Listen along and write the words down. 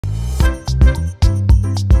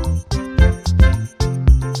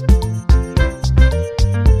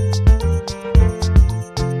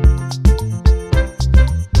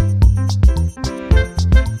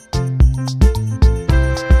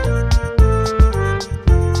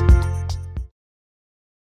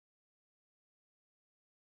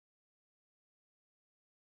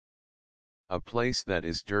A place that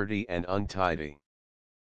is dirty and untidy.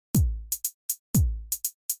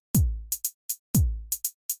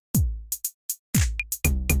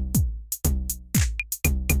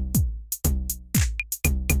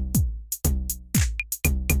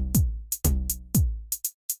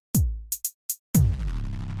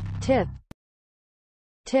 Tip.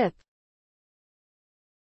 Tip.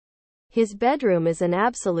 His bedroom is an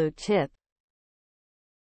absolute tip.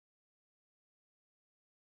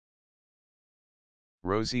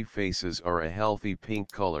 Rosy faces are a healthy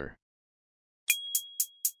pink color.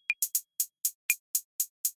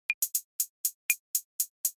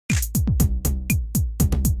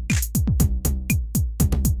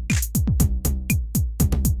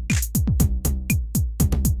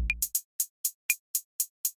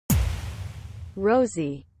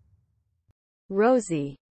 Rosy.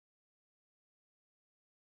 Rosy.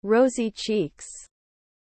 Rosy cheeks.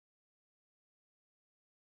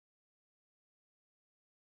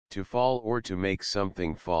 To fall or to make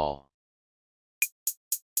something fall.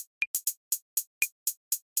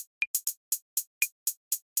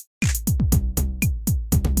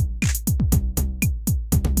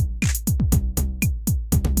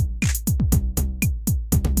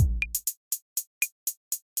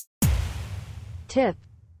 Tip.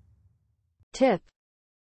 Tip.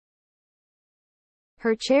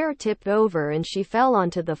 Her chair tipped over and she fell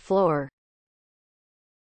onto the floor.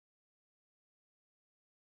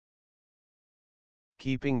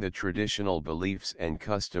 Keeping the traditional beliefs and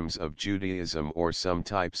customs of Judaism or some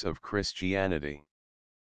types of Christianity.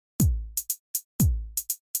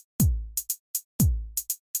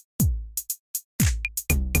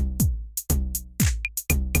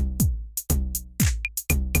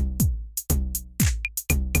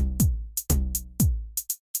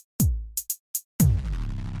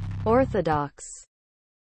 Orthodox.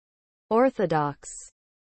 Orthodox.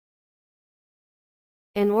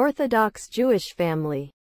 An Orthodox Jewish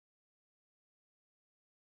family.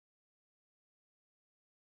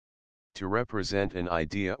 To represent an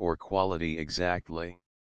idea or quality exactly.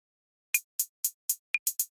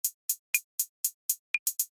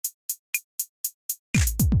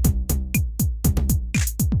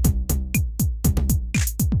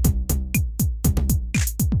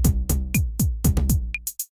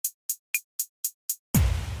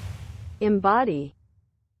 Embody.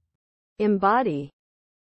 Embody.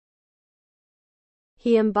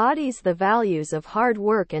 He embodies the values of hard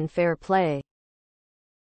work and fair play.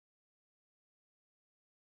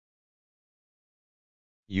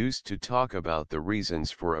 Used to talk about the reasons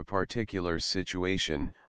for a particular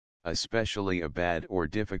situation, especially a bad or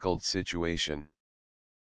difficult situation.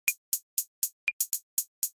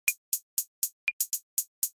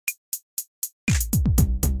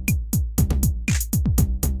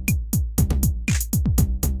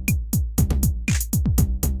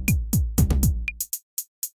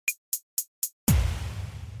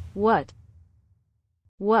 What?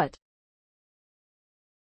 What?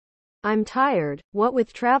 I'm tired, what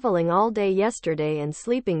with traveling all day yesterday and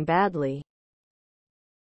sleeping badly.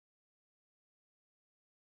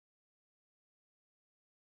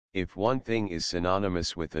 If one thing is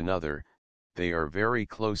synonymous with another, they are very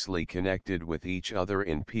closely connected with each other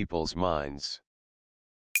in people's minds.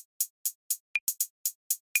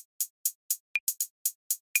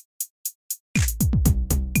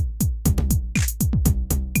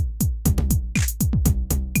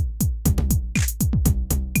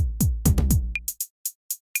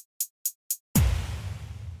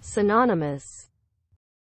 Synonymous.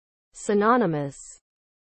 Synonymous.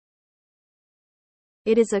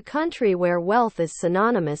 It is a country where wealth is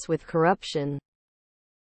synonymous with corruption.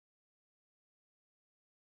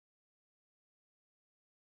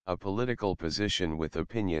 A political position with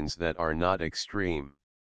opinions that are not extreme.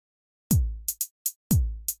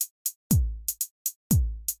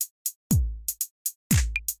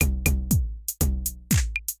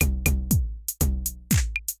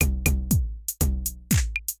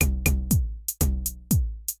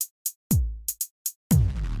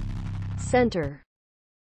 Center.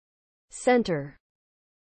 Center.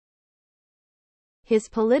 His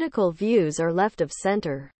political views are left of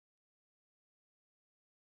center.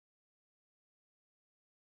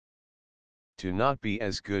 To not be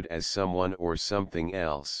as good as someone or something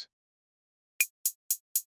else.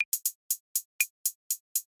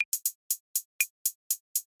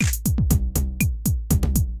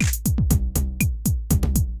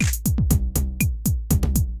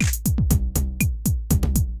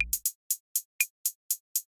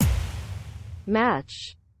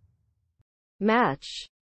 Match. Match.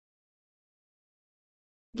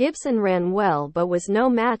 Gibson ran well but was no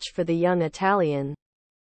match for the young Italian.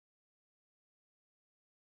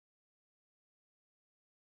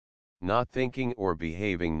 Not thinking or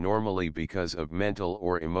behaving normally because of mental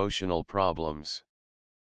or emotional problems.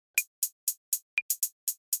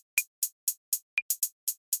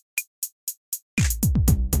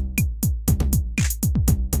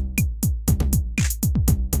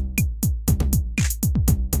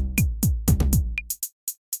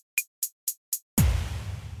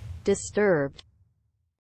 Disturbed.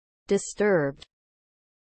 Disturbed.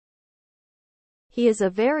 He is a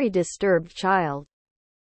very disturbed child.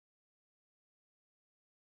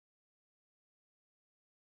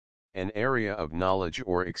 An area of knowledge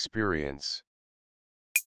or experience.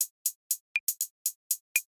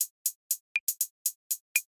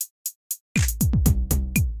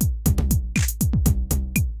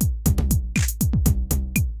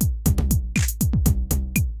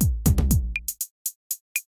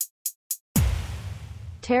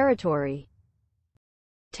 Territory.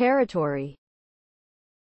 Territory.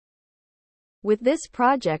 With this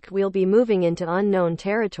project we'll be moving into unknown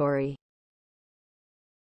territory.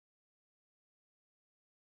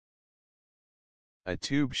 A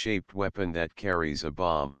tube-shaped weapon that carries a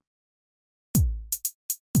bomb.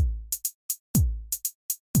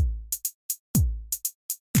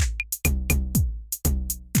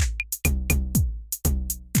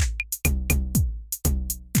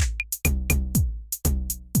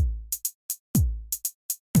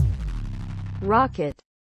 Rocket.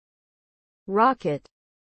 Rocket.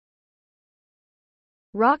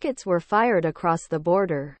 Rockets were fired across the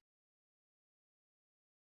border.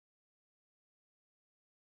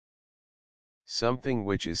 Something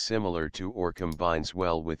which is similar to or combines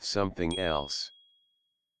well with something else.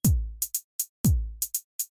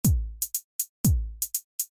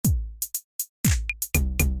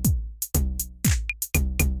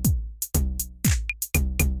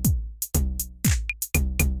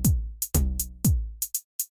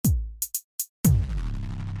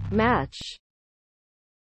 Match.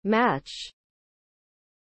 Match.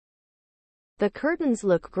 The curtains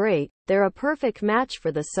look great, they're a perfect match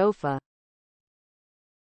for the sofa.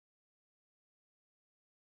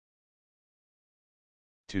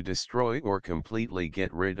 To destroy or completely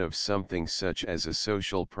get rid of something such as a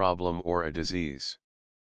social problem or a disease.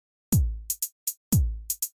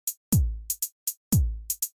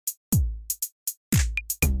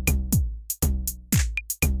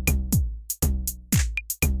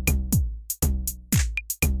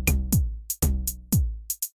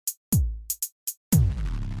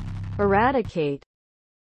 Eradicate.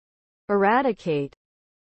 Eradicate.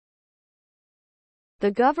 The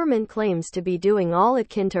government claims to be doing all it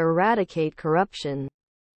can to eradicate corruption.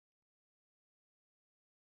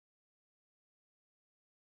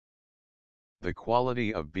 The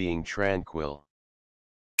quality of being tranquil.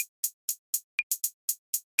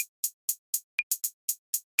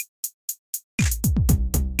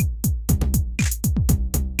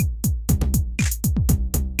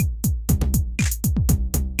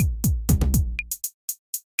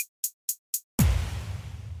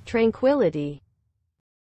 Tranquility.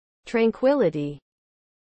 Tranquility.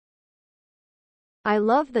 I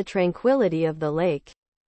love the tranquility of the lake.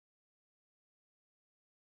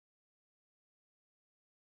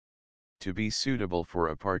 To be suitable for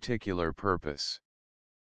a particular purpose.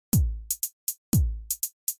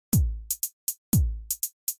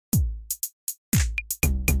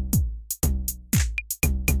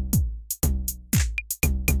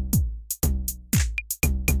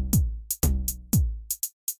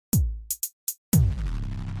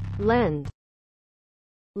 Lend.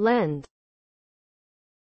 Lend.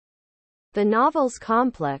 The novel's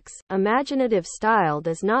complex, imaginative style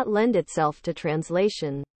does not lend itself to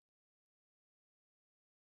translation.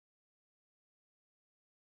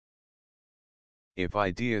 If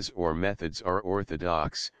ideas or methods are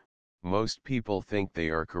orthodox, most people think they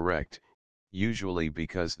are correct, usually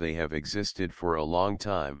because they have existed for a long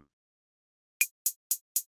time.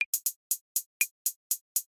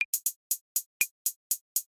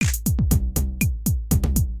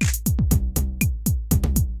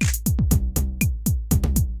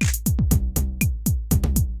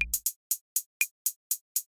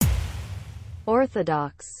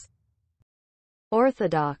 Orthodox.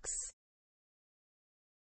 Orthodox.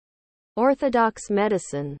 Orthodox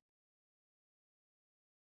medicine.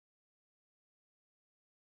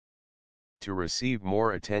 To receive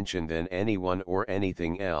more attention than anyone or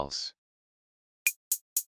anything else.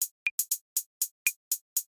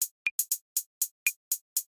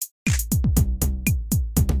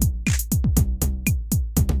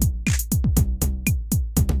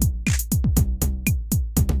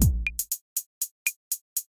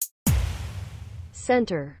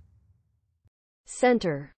 Center.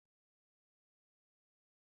 Center.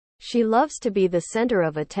 She loves to be the center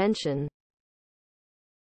of attention.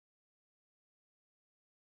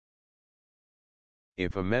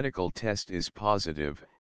 If a medical test is positive,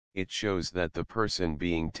 it shows that the person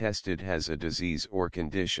being tested has a disease or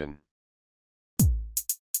condition.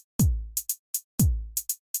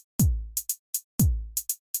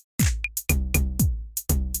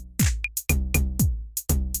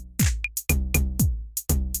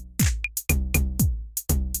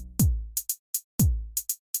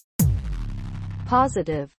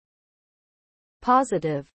 Positive.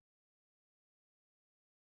 Positive.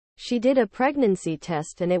 She did a pregnancy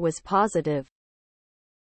test and it was positive.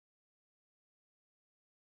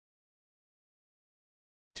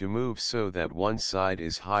 To move so that one side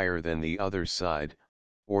is higher than the other side,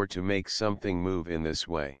 or to make something move in this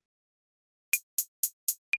way.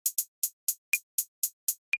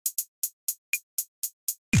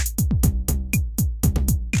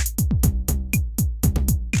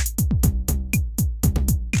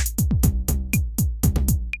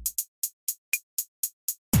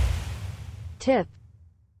 Tip.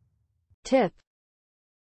 Tip.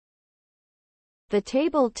 The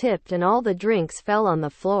table tipped and all the drinks fell on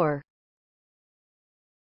the floor.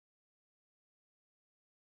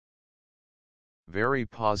 Very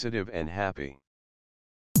positive and happy.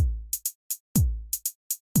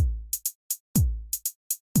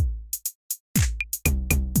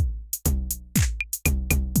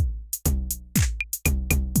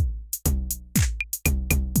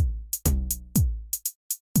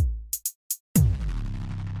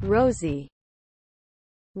 Rosy.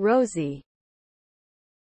 Rosy.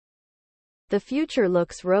 The future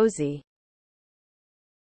looks rosy.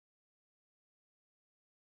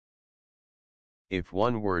 If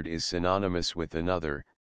one word is synonymous with another,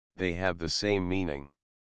 they have the same meaning.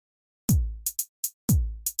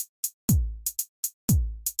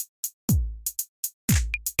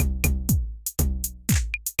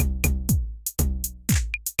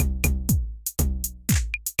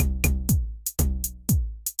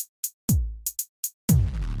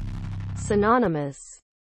 Synonymous.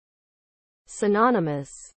 Synonymous.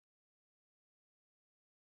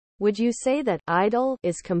 Would you say that idle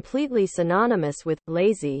is completely synonymous with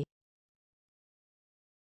lazy?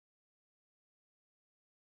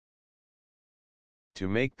 To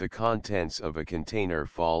make the contents of a container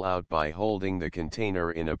fall out by holding the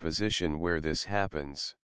container in a position where this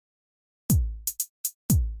happens.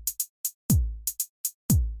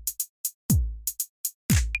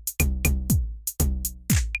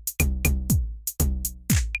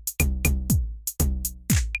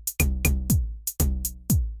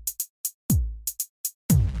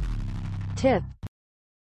 Tip.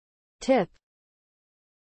 Tip.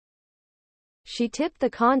 She tipped the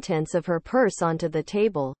contents of her purse onto the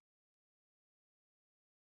table.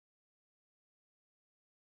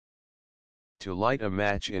 To light a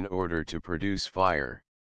match in order to produce fire.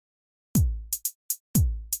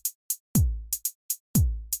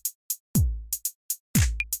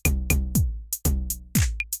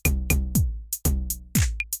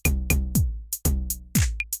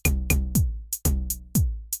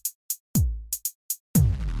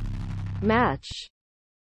 Match.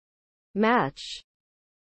 Match.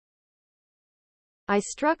 I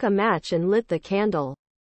struck a match and lit the candle.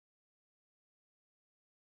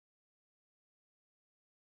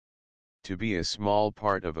 To be a small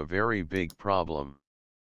part of a very big problem.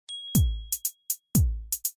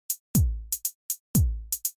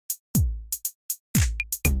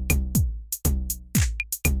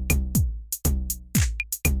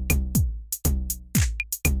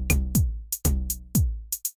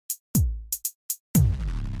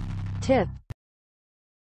 Tip.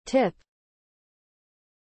 Tip.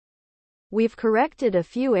 We've corrected a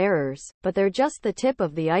few errors, but they're just the tip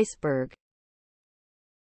of the iceberg.